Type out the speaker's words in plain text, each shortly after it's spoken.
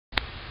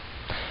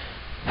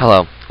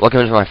Hello,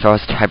 welcome to my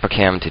first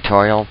HyperCam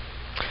tutorial.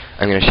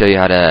 I'm going to show you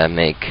how to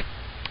make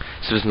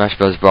Super Smash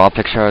Bros. Brawl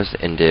pictures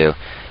into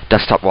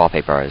desktop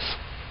wallpapers.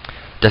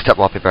 Desktop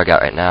wallpaper I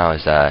got right now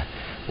is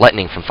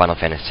Lightning from Final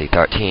Fantasy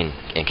 13,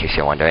 in case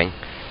you're wondering.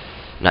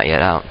 Not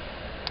yet out,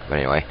 but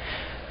anyway.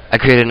 I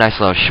created a nice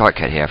little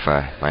shortcut here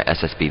for my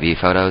SSBB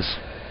photos.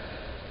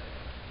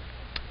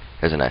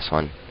 Here's a nice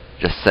one.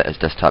 Just set as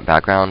desktop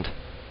background.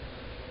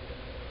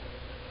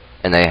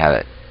 And there you have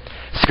it.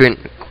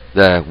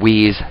 The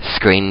Wii's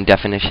screen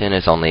definition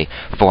is only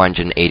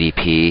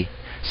 480p,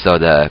 so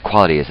the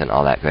quality isn't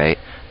all that great,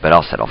 but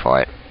I'll settle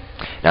for it.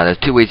 Now there's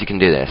two ways you can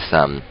do this.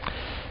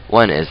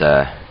 One is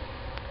a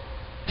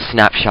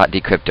snapshot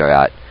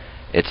decryptor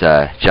it's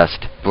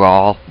just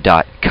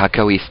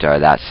brawl.kakkoister,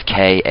 that's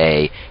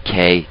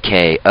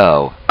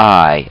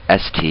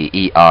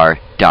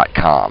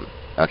KAKKOISTER.com.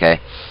 Okay?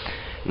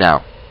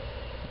 Now,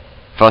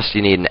 first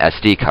you need an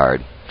SD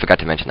card. Forgot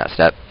to mention that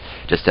step.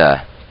 Just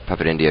pop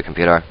it into your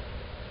computer.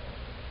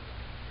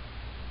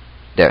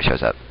 There it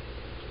shows up.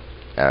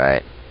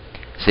 Alright.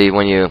 See,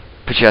 when you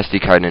put your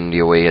SD card into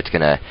your Wii, it's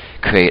going to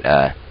create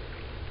a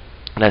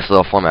nice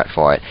little format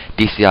for it.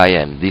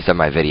 DCIM, these are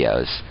my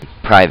videos.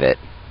 Private.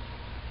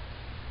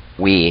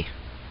 Wii,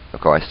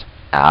 of course.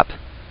 App.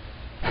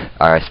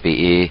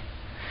 RSBE.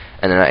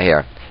 And then right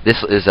here.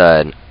 This is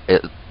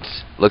it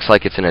looks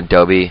like it's an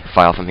Adobe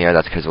file from here.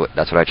 That's because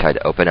that's what I tried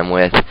to open them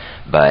with.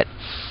 But,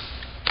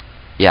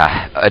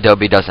 yeah,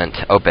 Adobe doesn't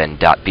open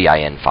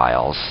 .bin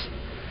files.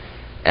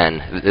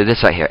 And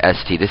this right here,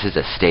 ST, this is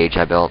a stage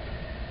I built.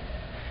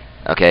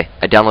 Okay,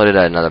 I downloaded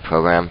another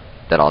program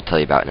that I'll tell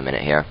you about in a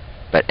minute here.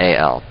 But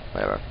AL,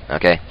 whatever,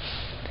 okay?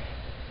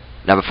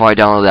 Now before I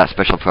downloaded that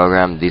special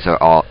program, these are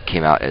all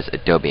came out as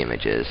Adobe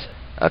images.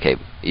 Okay,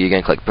 you're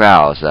going to click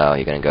Browse, though.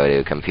 You're going to go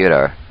to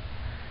Computer.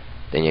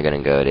 Then you're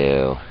going to go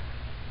to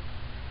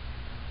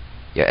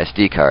your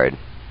SD card.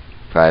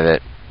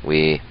 Private,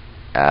 Wii,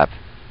 App,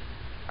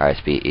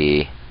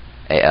 RSBE,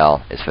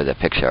 AL is for the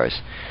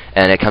pictures.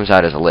 And it comes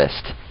out as a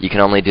list. You can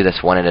only do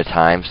this one at a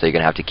time, so you're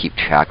going to have to keep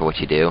track of what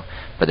you do.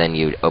 But then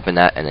you open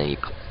that, and then you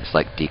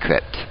select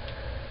Decrypt.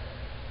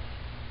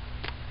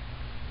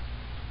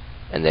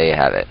 And there you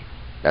have it.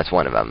 That's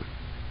one of them.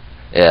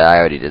 Yeah, I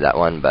already did that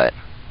one, but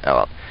oh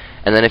well.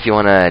 And then if you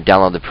want to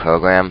download the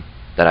program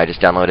that I just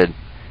downloaded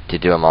to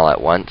do them all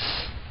at once,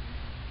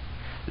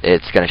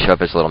 it's going to show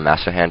up as a little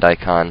master hand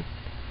icon.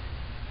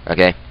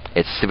 Okay?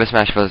 It's Super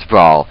Smash Bros.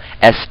 Brawl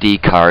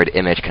SD card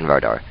image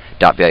converter.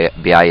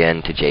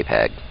 .bin to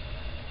JPEG.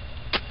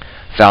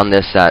 Found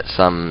this at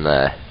some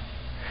I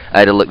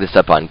had to look this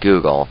up on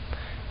Google,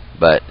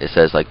 but it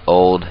says like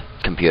old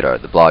computer,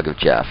 the blog of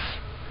Jeff.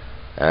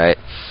 Alright,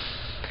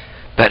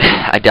 but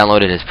I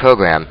downloaded his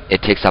program.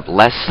 It takes up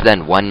less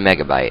than 1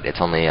 megabyte. It's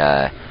only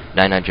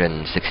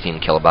 916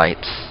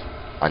 kilobytes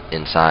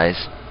in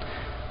size,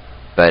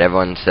 but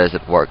everyone said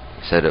it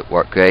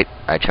worked great.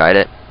 I tried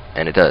it,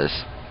 and it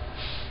does.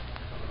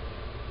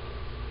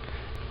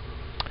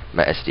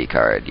 My SD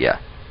card, yeah.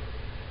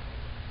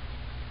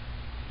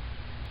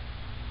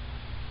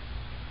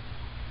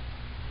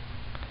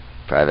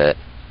 Private,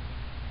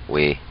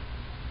 Wii,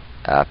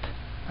 App,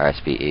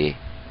 RSBE,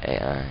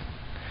 AI.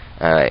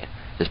 Alright,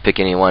 just pick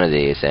any one of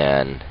these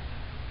and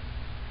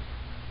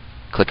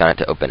click on it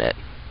to open it.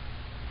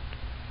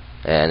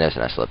 And there's a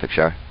nice little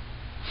picture.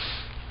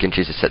 You can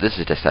choose to set, this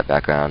is just that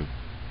background.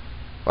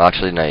 Well,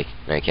 actually, no, you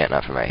can't,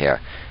 not from right here.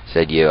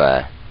 Said you,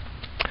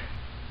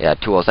 yeah,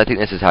 tools. I think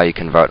this is how you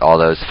convert all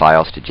those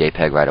files to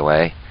JPEG right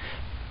away,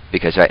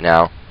 because right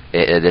now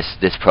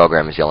this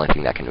program is the only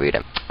thing that can read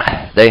them.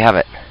 There you have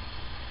it.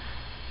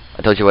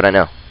 I told you what I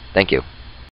know. Thank you.